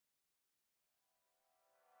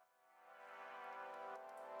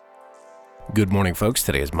Good morning, folks.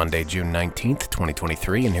 Today is Monday, June 19th,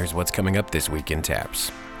 2023, and here's what's coming up this week in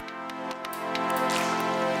TAPPS.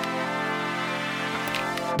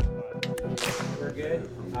 We're good?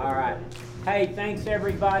 All right. Hey, thanks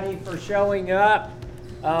everybody for showing up.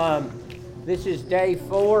 This is day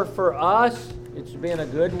 4 for us. It's been a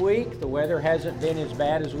good week. The weather hasn't been as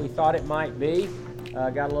bad as we thought it might be.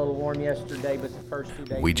 Got a little warm yesterday, but the first 2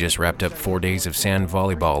 days... We just wrapped up 4 days of sand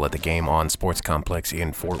volleyball at the Game On Sports Complex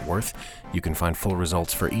in Fort Worth. You can find full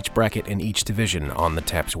results for each bracket and each division on the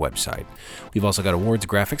TAPPS website. We've also got awards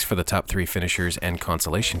graphics for the top 3 finishers and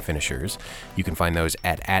consolation finishers. You can find those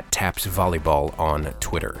at TAPPS Volleyball on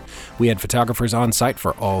Twitter. We had photographers on site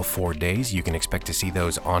for all 4 days. You can expect to see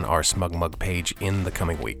those on our Smug Mug page in the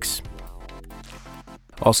coming weeks.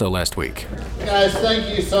 Also last week. Guys,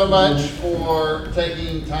 thank you so much for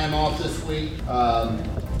taking time off this week.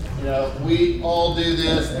 We all do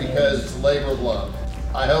this because it's a labor of love.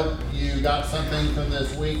 I hope you got something from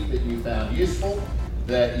this week that you found useful,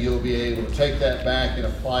 that you'll be able to take that back and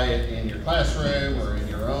apply it in your classroom or in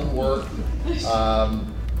your own work,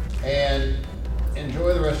 and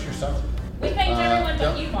enjoy the rest of your summer. We thanked everyone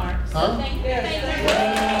but you, Mark. So thank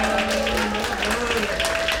everyone.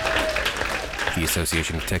 The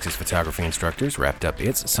Association of Texas Photography Instructors wrapped up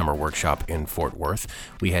its summer workshop in Fort Worth.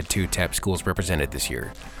 We had 2 TAPPS schools represented this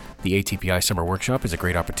year. The ATPI Summer Workshop is a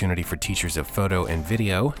great opportunity for teachers of photo and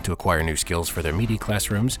video to acquire new skills for their media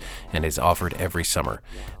classrooms and is offered every summer.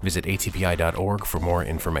 Visit atpi.org for more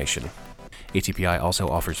information. ATPI also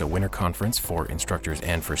offers a winter conference for instructors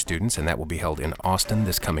and for students, and that will be held in Austin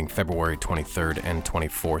this coming February 23rd and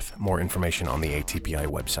 24th. More information on the ATPI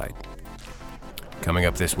website. Coming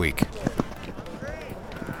up this week.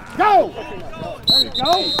 Go! There you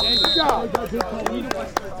go! Good job!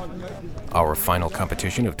 Our final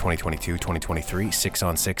competition of 2022-2023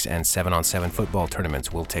 6-on-6 and 7-on-7 football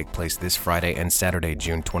tournaments will take place this Friday and Saturday,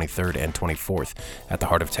 June 23rd and 24th at the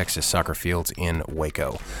Heart of Texas Soccer Fields in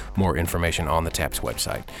Waco. More information on the TAPPS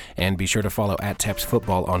website. And be sure to follow @TAPPS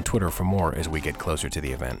Football on Twitter for more as we get closer to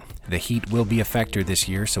the event. The heat will be a factor this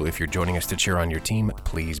year, so if you're joining us to cheer on your team,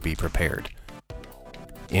 please be prepared.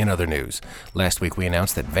 In other news, last week we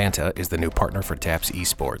announced that Vanta is the new partner for TAPPS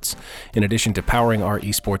Esports. In addition to powering our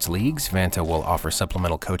esports leagues, Vanta will offer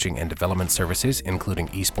supplemental coaching and development services, including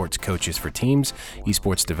esports coaches for teams,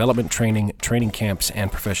 esports development training, training camps, and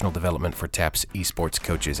professional development for TAPPS esports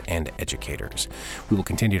coaches and educators. We will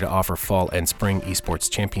continue to offer fall and spring esports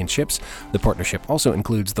championships. The partnership also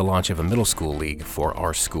includes the launch of a middle school league for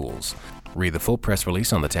our schools. Read the full press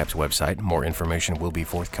release on the TAPPS website. More information will be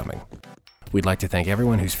forthcoming. We'd like to thank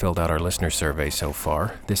everyone who's filled out our listener survey so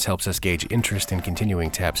far. This helps us gauge interest in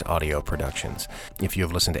continuing TAPPS audio productions. If you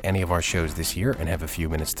have listened to any of our shows this year and have a few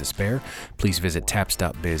minutes to spare, please visit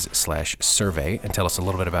tapps.biz/survey and tell us a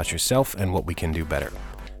little bit about yourself and what we can do better.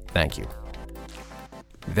 Thank you.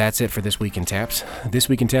 That's it for This Week in TAPPS. This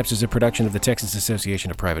Week in TAPPS is a production of the Texas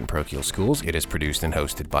Association of Private and Parochial Schools. It is produced and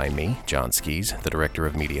hosted by me, John Skies, the Director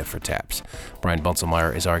of Media for TAPPS. Brian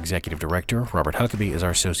Bunselmeyer is our Executive Director. Robert Huckabee is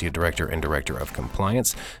our Associate Director and Director of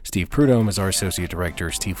Compliance. Steve Prudhomme is our Associate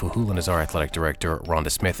Director. Steve Fuhulan is our Athletic Director.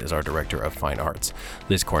 Rhonda Smith is our Director of Fine Arts.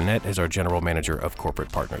 Liz Cornett is our General Manager of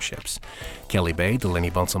Corporate Partnerships. Kelly Bay,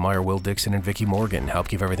 Delaney Bunselmeyer, Will Dixon, and Vicki Morgan help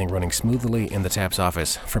keep everything running smoothly in the TAPPS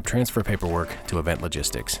office, from transfer paperwork to event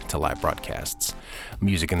logistics to live broadcasts.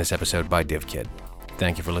 Music in this episode by DivKid.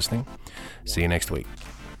 Thank you for listening. See you next week.